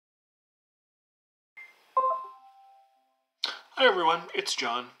Hi everyone, it's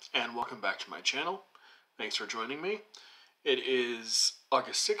John, and welcome back to my channel. Thanks for joining me. It is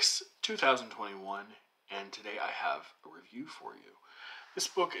August 6th, 2021, and today I have a review for you. This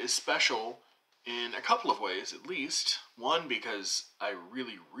book is special in a couple of ways, at least. One, because I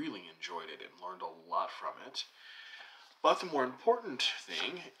really enjoyed it and learned a lot from it. But the more important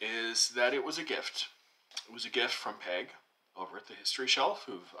thing is that it was a gift. It was a gift from Peg over at the History Shelf,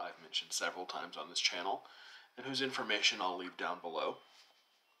 who I've mentioned several times on this channel, and whose information I'll leave down below.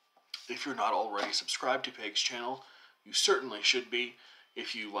 If you're not already subscribed to Peg's channel, you certainly should be.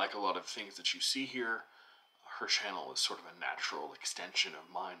 If you like a lot of things that you see here, her channel is sort of a natural extension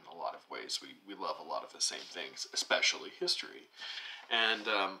of mine in a lot of ways. We love a lot of the same things, especially history. And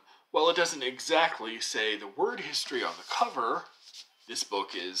while it doesn't exactly say the word history on the cover, this book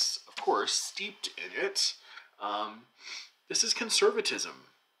is, of course, steeped in it. This is Conservatism,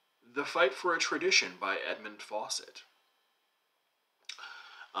 The Fight for a Tradition by Edmund Fawcett.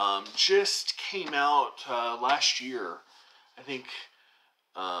 Just came out last year. I think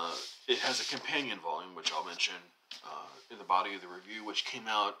it has a companion volume, which I'll mention in the body of the review, which came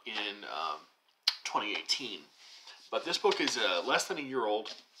out in 2018. But this book is less than a year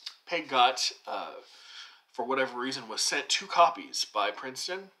old. Peg got, for whatever reason, was sent 2 copies by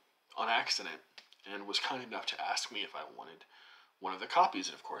Princeton on accident, and was kind enough to ask me if I wanted one of the copies,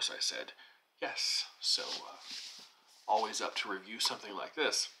 and of course I said yes. So always up to review something like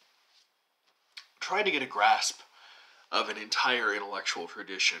this. Trying to get a grasp of an entire intellectual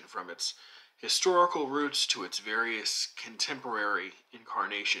tradition, from its historical roots to its various contemporary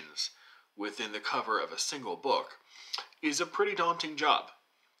incarnations within the cover of a single book, is a pretty daunting job.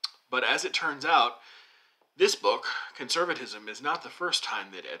 But as it turns out, this book, Conservatism, is not the first time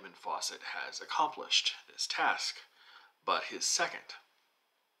that Edmund Fawcett has accomplished this task, but his second.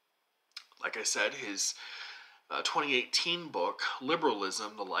 Like I said, his 2018 book,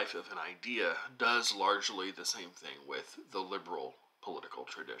 Liberalism, The Life of an Idea, does largely the same thing with the liberal political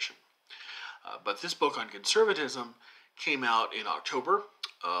tradition. But this book on conservatism came out in October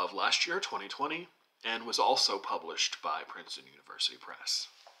of last year, 2020, and was also published by Princeton University Press.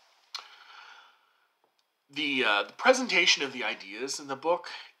 The presentation of the ideas in the book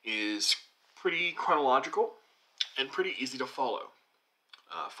is pretty chronological and pretty easy to follow.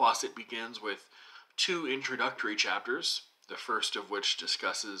 Fawcett begins with 2 introductory chapters, the first of which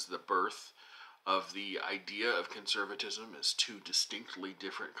discusses the birth of the idea of conservatism as 2 distinctly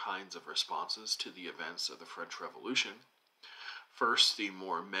different kinds of responses to the events of the French Revolution. First, the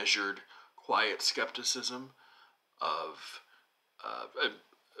more measured, quiet skepticism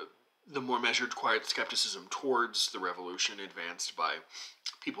towards the revolution advanced by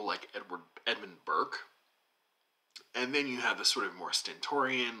people like Edmund Burke. And then you have the sort of more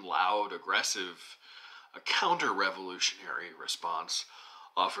stentorian, loud, aggressive, counter-revolutionary response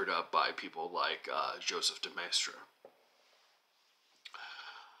offered up by people like Joseph de Maistre.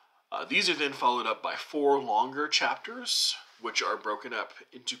 These are then followed up by 4 longer chapters, which are broken up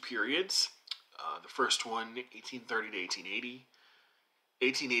into periods. The first one, 1830 to 1880,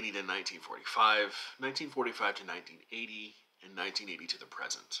 1880 to 1945, 1945 to 1980, and 1980 to the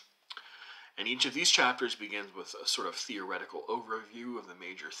present. And each of these chapters begins with a sort of theoretical overview of the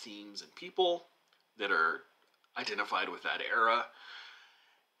major themes and people that are identified with that era.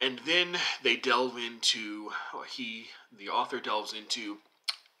 And then they delve into, the author delves into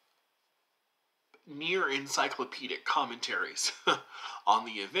near encyclopedic commentaries on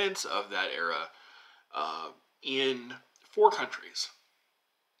the events of that era in 4 countries: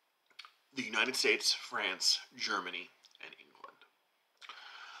 the United States, France, Germany, and England.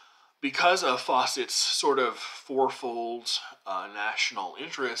 Because of Fawcett's sort of fourfold national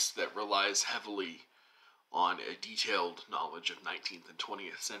interest that relies heavily on a detailed knowledge of 19th and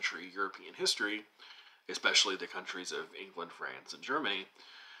 20th century European history, especially the countries of England, France, and Germany,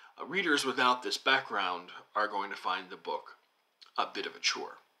 readers without this background are going to find the book a bit of a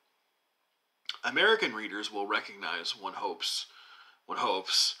chore. American readers will recognize, one hopes,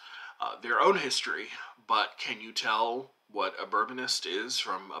 their own history, but can you tell what a Bourbonist is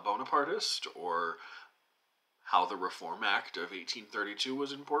from a Bonapartist, or how the Reform Act of 1832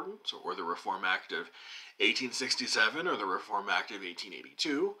 was important, or the Reform Act of 1867, or the Reform Act of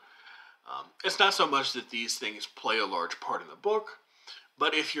 1882? It's not so much that these things play a large part in the book,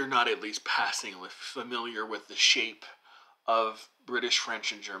 but if you're not at least passingly familiar with the shape of British,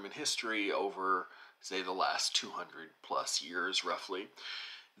 French, and German history over, say, the last 200 plus years, roughly,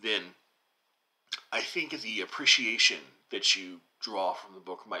 then I think the appreciation that you draw from the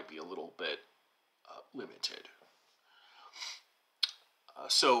book might be a little bit limited.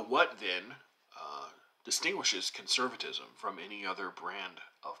 So what then distinguishes conservatism from any other brand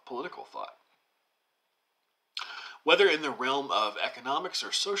of political thought. Whether in the realm of economics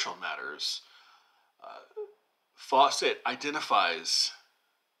or social matters, Fawcett identifies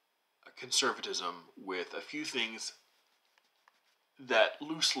conservatism with a few things that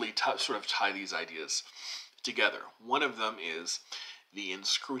loosely sort of tie these ideas together. One of them is the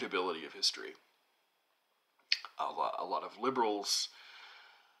inscrutability of history. A lot of liberals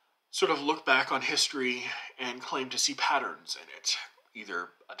sort of look back on history and claim to see patterns in it, either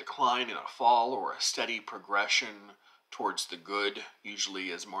a decline and a fall or a steady progression towards the good, usually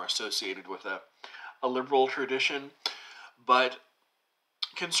is more associated with a liberal tradition. But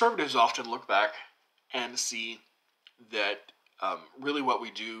conservatives often look back and see that really what we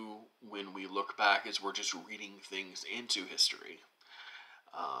do when we look back is we're just reading things into history.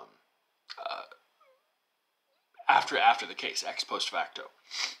 After the case, ex post facto,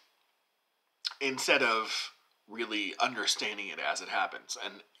 instead of really understanding it as it happens.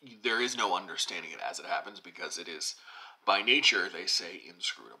 And there is no understanding it as it happens because it is, by nature, they say,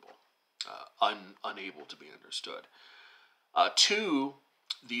 inscrutable, unable to be understood. Two,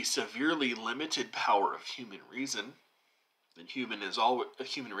 the severely limited power of human reason. And human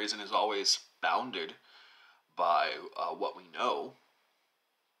reason is always bounded by what we know,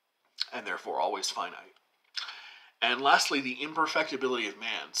 and therefore always finite. And lastly, the imperfectibility of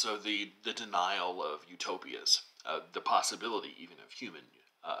man, so the denial of utopias, the possibility even of human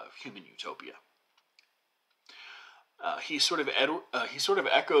utopia. He sort of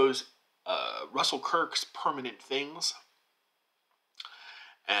echoes Russell Kirk's permanent things,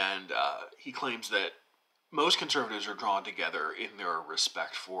 and he claims that most conservatives are drawn together in their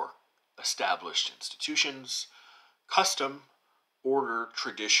respect for established institutions, custom, order,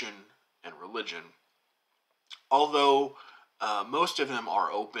 tradition, and religion, although most of them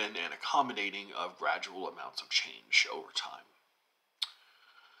are open and accommodating of gradual amounts of change over time.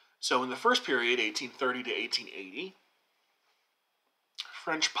 So in the first period, 1830 to 1880,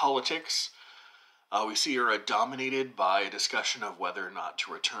 French politics, we see are dominated by a discussion of whether or not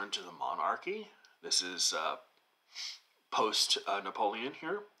to return to the monarchy. This is post-Napoleon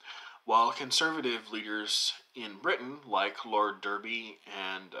here. While conservative leaders in Britain, like Lord Derby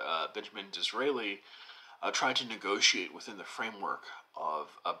and Benjamin Disraeli, tried to negotiate within the framework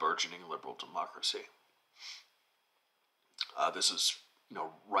of a burgeoning liberal democracy. This is,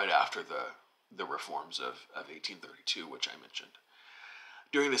 right after the reforms of 1832, which I mentioned.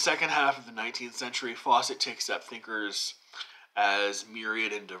 During the second half of the 19th century, Fawcett takes up thinkers as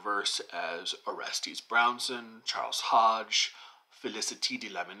myriad and diverse as Orestes Brownson, Charles Hodge, Félicité de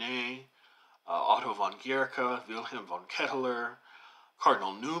Lamennais, Otto von Guericke, Wilhelm von Ketteler,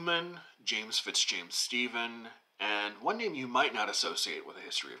 Cardinal Newman, James Fitzjames Stephen, and one name you might not associate with a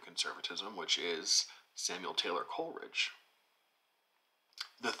history of conservatism, which is Samuel Taylor Coleridge.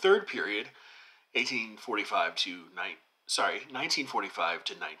 The third period, 1945 to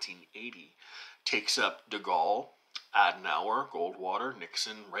 1980, takes up de Gaulle, Adenauer, Goldwater,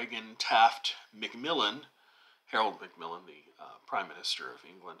 Nixon, Reagan, Taft, Macmillan, Harold Macmillan, the Prime Minister of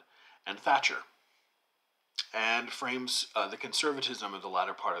England, and Thatcher, and frames the conservatism of the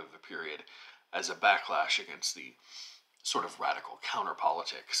latter part of the period as a backlash against the sort of radical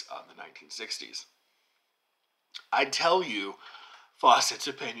counter-politics of the 1960s. I'd tell you Fawcett's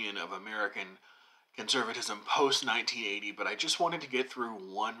opinion of American conservatism post-1980, but I just wanted to get through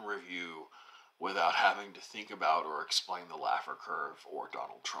one review without having to think about or explain the Laffer curve or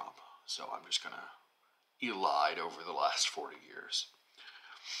Donald Trump. So I'm just going to elide over the last 40 years.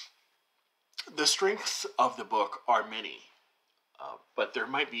 The strengths of the book are many, but there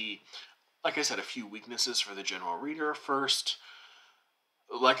might be, like I said, a few weaknesses for the general reader. First,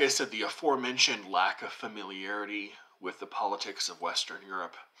 like I said, the aforementioned lack of familiarity with the politics of Western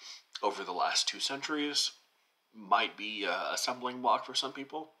Europe over the last 2 centuries might be a stumbling block for some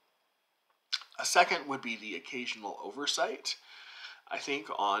people. A second would be the occasional oversight, I think,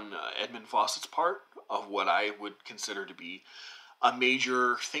 on Edmund Fawcett's part of what I would consider to be a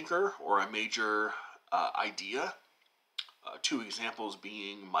major thinker or a major idea. 2 examples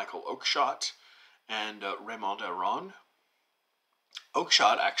being Michael Oakeshott and Raymond Aron.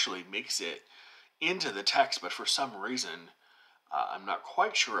 Oakeshott actually makes it into the text, but for some reason, I'm not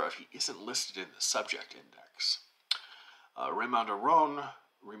quite sure if he isn't listed in the subject index. Raymond Aron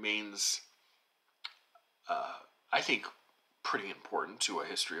remains, I think, pretty important to a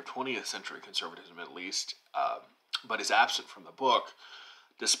history of 20th century conservatism at least, but is absent from the book,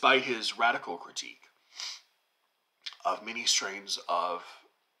 despite his radical critique of many strains of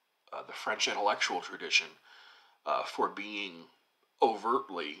the French intellectual tradition for being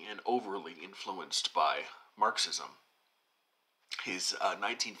overtly and overly influenced by Marxism. His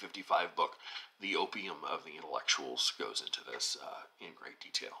 1955 book, The Opium of the Intellectuals, goes into this in great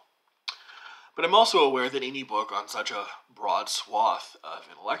detail. But I'm also aware that any book on such a broad swath of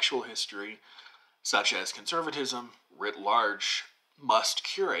intellectual history, such as conservatism writ large, must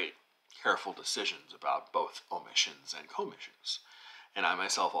curate careful decisions about both omissions and commissions. And I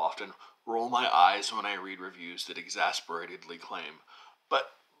myself often roll my eyes when I read reviews that exasperatedly claim, but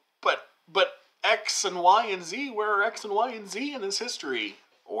X and Y and Z, where are X and Y and Z in this history?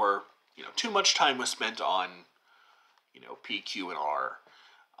 Or, too much time was spent on, P, Q, and R.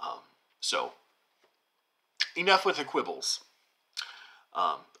 So, enough with the quibbles.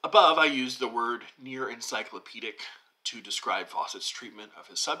 Above, I used the word near encyclopedic to describe Fawcett's treatment of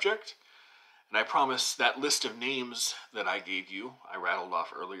his subject, and I promise that list of names that I gave you, I rattled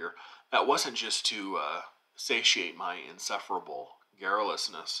off earlier, that wasn't just to satiate my insufferable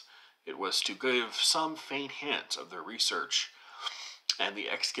garrulousness. It was to give some faint hint of the research and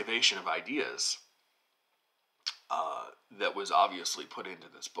the excavation of ideas that was obviously put into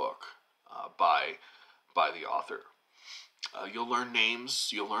this book by the author. You'll learn names,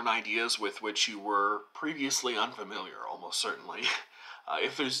 you'll learn ideas with which you were previously unfamiliar, almost certainly,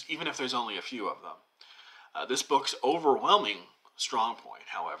 even if there's only a few of them. This book's overwhelming strong point,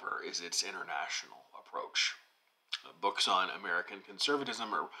 however, is its international approach. Books on American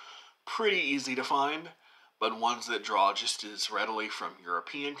conservatism are pretty easy to find, but ones that draw just as readily from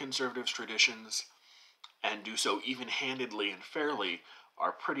European conservative traditions and do so even-handedly and fairly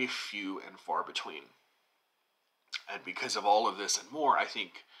are pretty few and far between. And because of all of this and more, I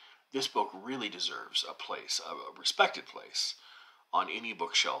think this book really deserves a place, a respected place, on any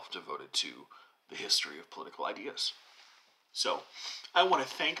bookshelf devoted to the history of political ideas. So, I want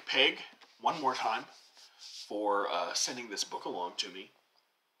to thank Peg one more time for sending this book along to me.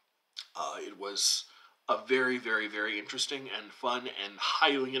 It was a very, very, very interesting and fun and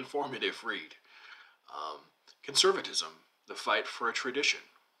highly informative read. Conservatism, The Fight for a Tradition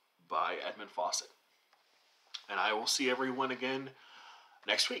by Edmund Fawcett. And I will see everyone again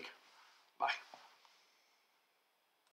next week. Bye.